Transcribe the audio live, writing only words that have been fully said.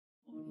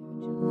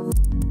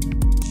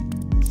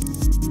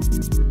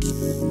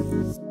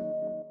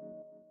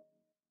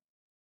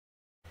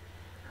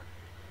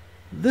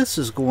This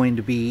is going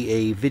to be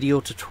a video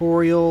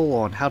tutorial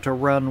on how to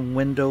run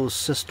Windows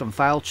System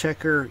File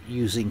Checker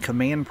using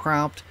Command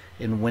Prompt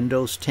in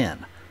Windows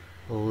 10.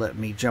 Let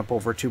me jump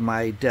over to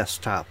my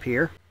desktop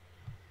here.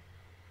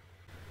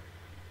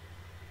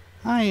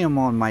 I am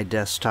on my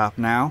desktop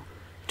now.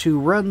 To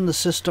run the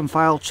System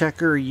File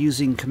Checker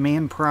using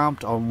Command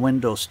Prompt on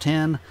Windows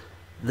 10,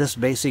 this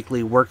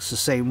basically works the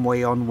same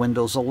way on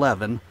Windows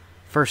 11.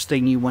 First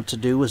thing you want to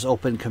do is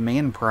open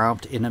Command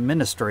Prompt in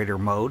Administrator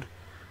mode.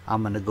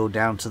 I'm going to go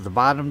down to the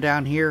bottom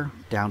down here,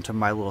 down to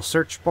my little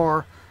search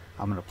bar.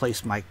 I'm going to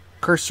place my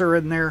cursor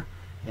in there,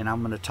 and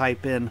I'm going to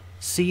type in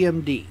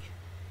CMD.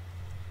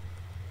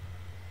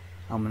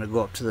 I'm going to go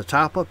up to the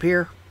top up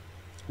here,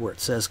 where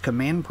it says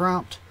Command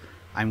Prompt.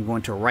 I'm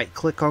going to right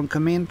click on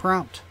Command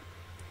Prompt.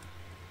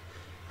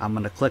 I'm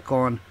going to click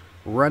on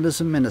Run as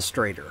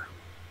Administrator.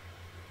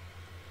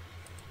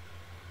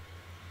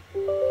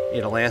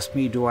 It'll ask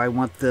me, do I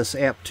want this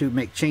app to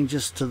make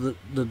changes to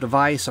the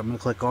device? I'm going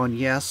to click on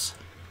Yes.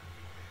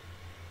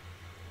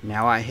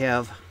 Now I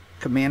have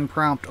Command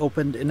Prompt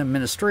opened in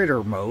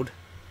Administrator mode.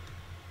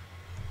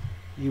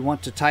 You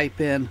want to type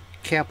in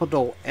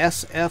capital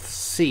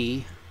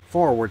SFC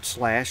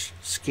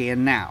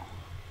 /scannow.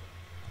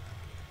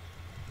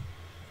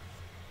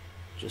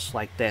 Just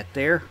like that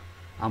there.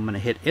 I'm going to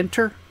hit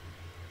Enter.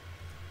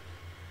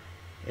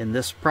 And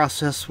this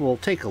process will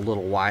take a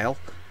little while.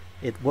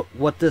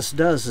 What this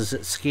does is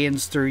it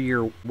scans through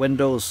your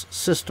Windows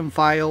system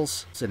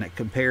files and it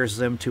compares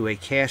them to a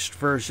cached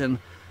version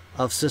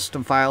of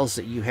system files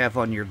that you have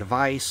on your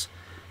device,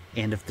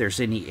 and if there's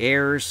any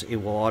errors it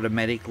will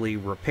automatically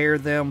repair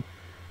them,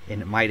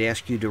 and it might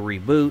ask you to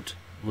reboot.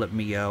 Let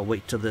me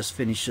wait till this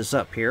finishes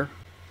up here.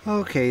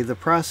 Okay, the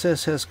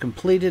process has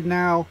completed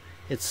now.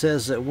 It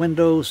says that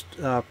Windows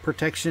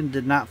protection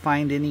did not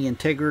find any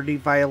integrity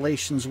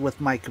violations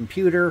with my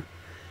computer.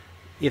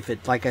 If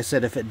it, like I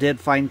said, if it did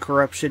find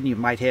corruption, you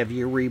might have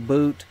your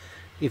reboot.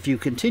 If you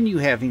continue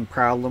having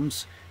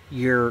problems,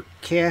 your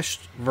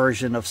cached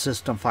version of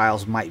system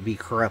files might be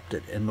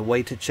corrupted, and the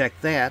way to check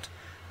that,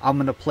 I'm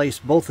going to place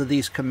both of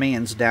these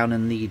commands down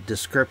in the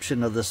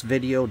description of this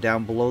video,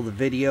 down below the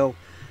video.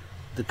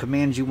 The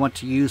command you want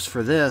to use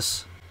for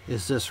this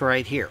is this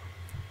right here.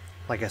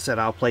 Like I said,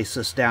 I'll place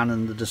this down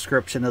in the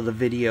description of the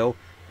video,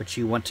 but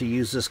you want to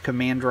use this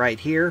command right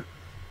here.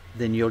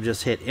 Then you'll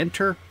just hit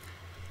Enter,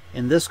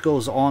 and this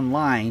goes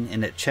online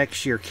and it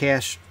checks your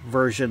cached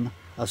version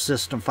of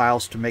system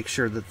files to make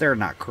sure that they're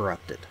not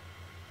corrupted.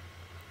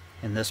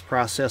 And this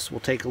process will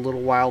take a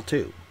little while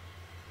too.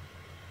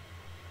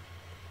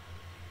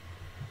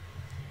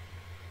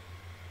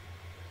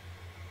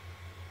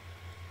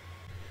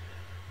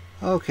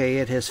 Okay,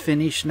 it has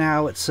finished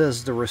now. It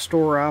says the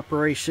restore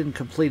operation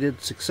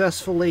completed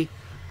successfully.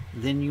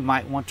 Then you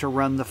might want to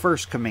run the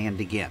first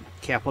command again.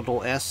 Capital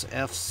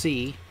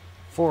SFC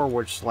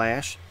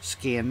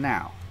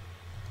 /scannow.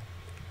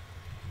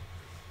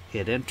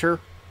 Hit Enter.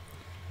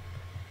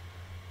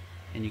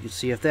 And you can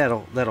see if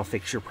that'll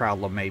fix your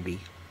problem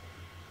maybe.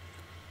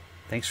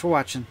 Thanks for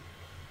watching.